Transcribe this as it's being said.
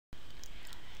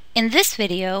In this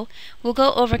video, we'll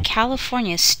go over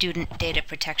California's student data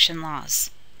protection laws.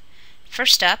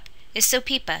 First up is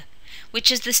SOPIPA,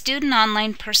 which is the Student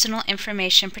Online Personal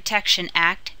Information Protection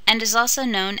Act and is also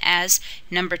known as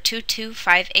number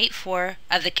 22584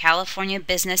 of the California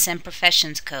Business and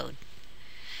Professions Code.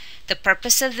 The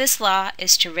purpose of this law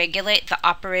is to regulate the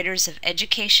operators of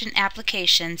education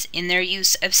applications in their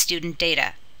use of student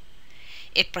data.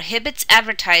 It prohibits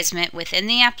advertisement within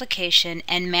the application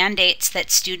and mandates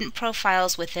that student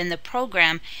profiles within the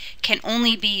program can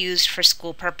only be used for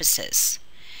school purposes.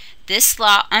 This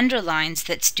law underlines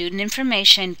that student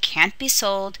information can't be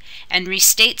sold and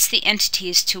restates the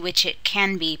entities to which it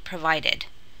can be provided.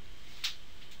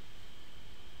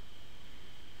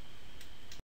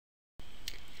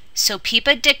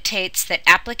 SOPIPA dictates that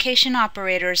application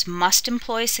operators must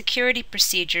employ security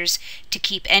procedures to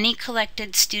keep any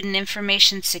collected student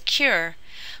information secure,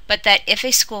 but that if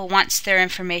a school wants their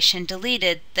information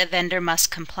deleted, the vendor must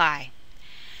comply.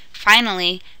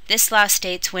 Finally, this law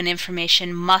states when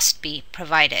information must be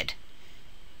provided.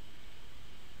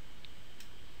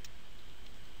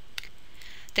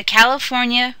 The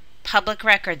California Public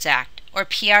Records Act, or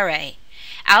PRA,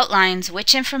 outlines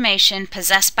which information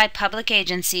possessed by public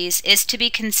agencies is to be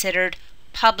considered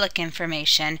public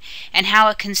information and how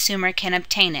a consumer can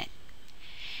obtain it.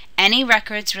 Any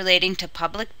records relating to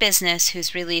public business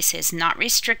whose release is not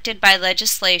restricted by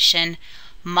legislation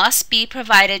must be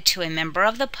provided to a member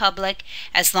of the public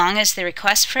as long as the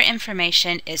request for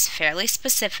information is fairly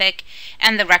specific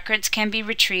and the records can be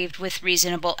retrieved with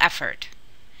reasonable effort.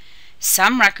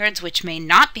 Some records which may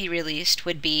not be released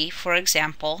would be, for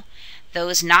example,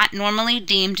 those not normally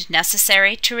deemed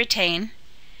necessary to retain,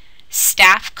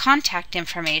 staff contact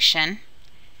information,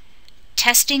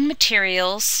 testing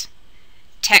materials,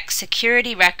 tech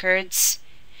security records,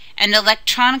 and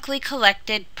electronically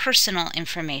collected personal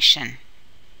information.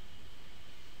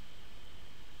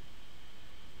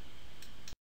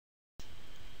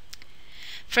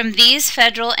 From these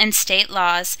federal and state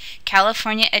laws,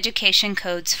 California Education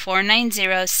Codes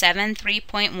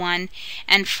 49073.1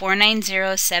 and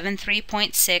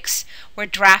 49073.6 were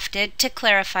drafted to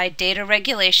clarify data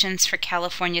regulations for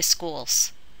California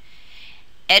schools.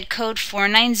 Ed Code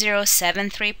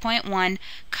 49073.1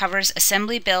 covers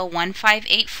Assembly Bill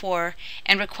 1584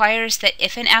 and requires that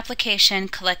if an application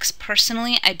collects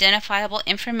personally identifiable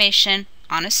information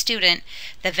on a student,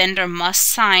 the vendor must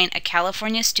sign a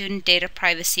California Student Data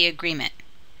Privacy Agreement.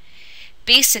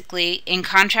 Basically, in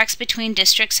contracts between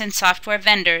districts and software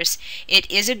vendors, it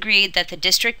is agreed that the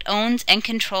district owns and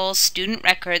controls student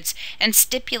records and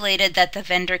stipulated that the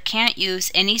vendor can't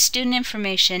use any student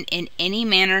information in any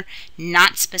manner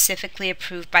not specifically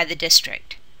approved by the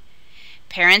district.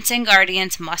 Parents and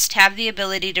guardians must have the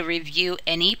ability to review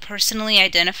any personally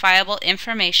identifiable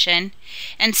information,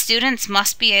 and students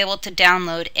must be able to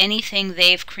download anything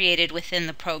they've created within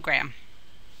the program.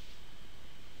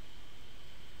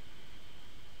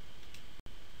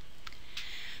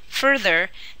 Further,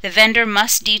 the vendor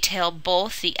must detail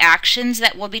both the actions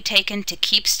that will be taken to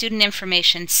keep student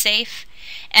information safe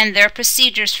and their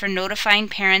procedures for notifying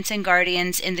parents and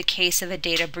guardians in the case of a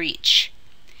data breach.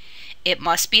 It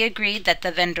must be agreed that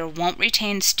the vendor won't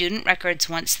retain student records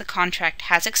once the contract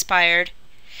has expired,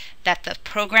 that the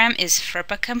program is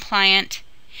FERPA compliant,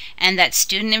 and that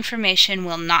student information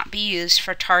will not be used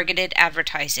for targeted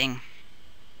advertising.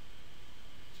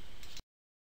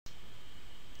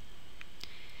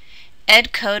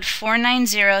 Ed Code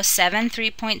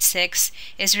 49073.6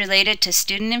 is related to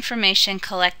student information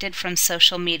collected from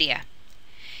social media.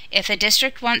 If a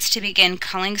district wants to begin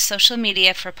culling social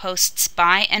media for posts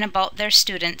by and about their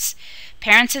students,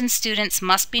 parents and students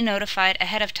must be notified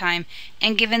ahead of time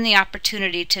and given the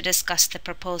opportunity to discuss the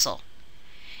proposal.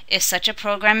 If such a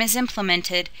program is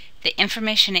implemented, the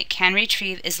information it can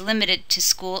retrieve is limited to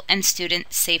school and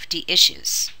student safety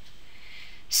issues.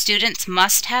 Students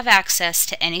must have access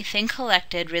to anything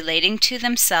collected relating to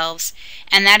themselves,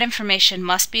 and that information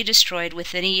must be destroyed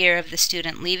within a year of the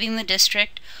student leaving the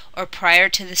district or prior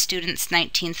to the student's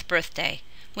 19th birthday,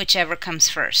 whichever comes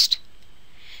first.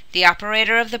 The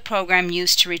operator of the program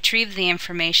used to retrieve the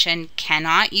information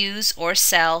cannot use or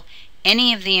sell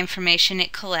any of the information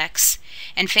it collects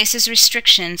and faces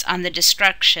restrictions on the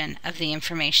destruction of the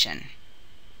information.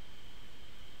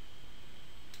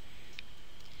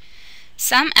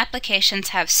 Some applications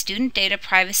have student data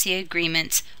privacy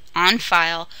agreements on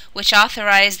file which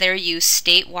authorize their use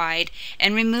statewide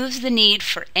and removes the need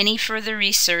for any further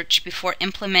research before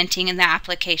implementing the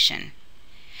application.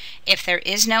 If there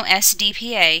is no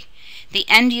SDPA, The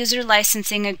end-user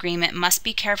licensing agreement must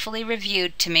be carefully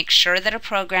reviewed to make sure that a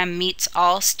program meets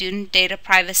all student data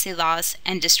privacy laws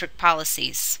and district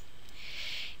policies.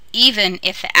 Even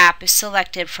if the app is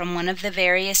selected from one of the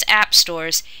various app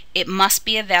stores, it must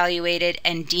be evaluated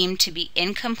and deemed to be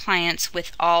in compliance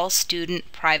with all student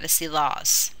privacy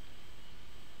laws.